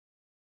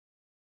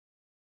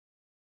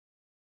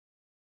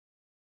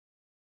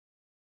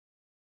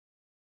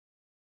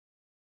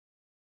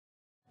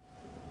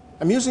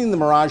I'm using the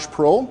Mirage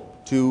Pro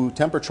to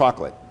temper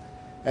chocolate.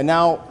 And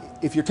now,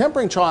 if you're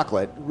tempering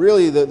chocolate,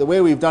 really the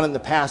way we've done it in the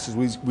past is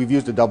we've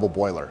used a double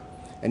boiler.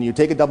 And you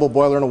take a double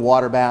boiler in a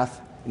water bath,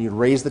 and you'd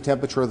raise the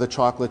temperature of the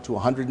chocolate to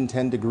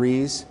 110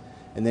 degrees,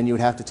 and then you would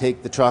have to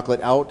take the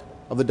chocolate out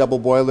of the double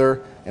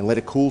boiler and let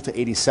it cool to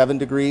 87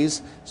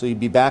 degrees. So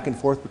you'd be back and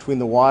forth between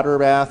the water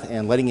bath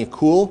and letting it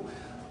cool.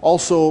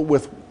 Also,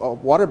 with a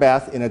water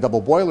bath in a double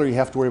boiler, you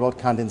have to worry about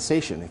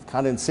condensation. If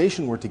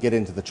condensation were to get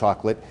into the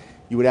chocolate,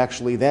 you would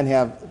actually then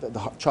have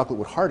the chocolate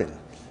would harden.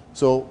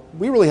 So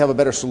we really have a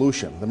better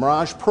solution. The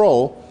Mirage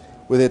Pro,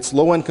 with its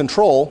low-end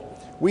control,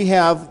 we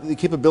have the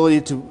capability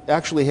to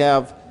actually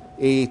have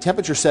a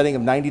temperature setting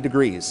of 90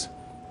 degrees.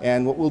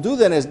 And what we'll do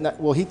then is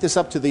we'll heat this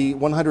up to the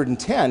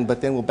 110,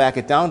 but then we'll back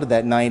it down to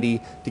that 90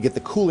 to get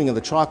the cooling of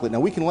the chocolate. Now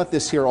we can let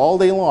this here all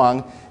day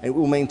long, and it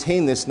will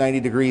maintain this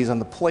 90 degrees on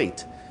the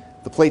plate.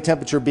 The plate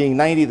temperature being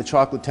 90, the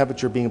chocolate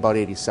temperature being about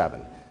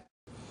 87.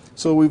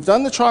 So we've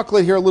done the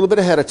chocolate here a little bit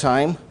ahead of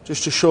time,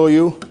 just to show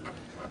you.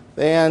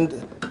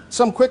 And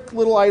some quick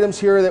little items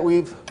here that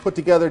we've put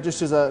together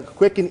just as a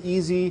quick and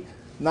easy,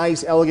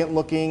 nice, elegant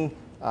looking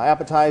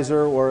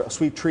appetizer or a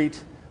sweet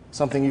treat.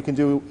 Something you can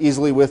do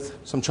easily with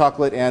some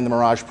chocolate and the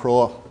Mirage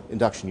Pro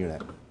induction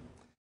unit.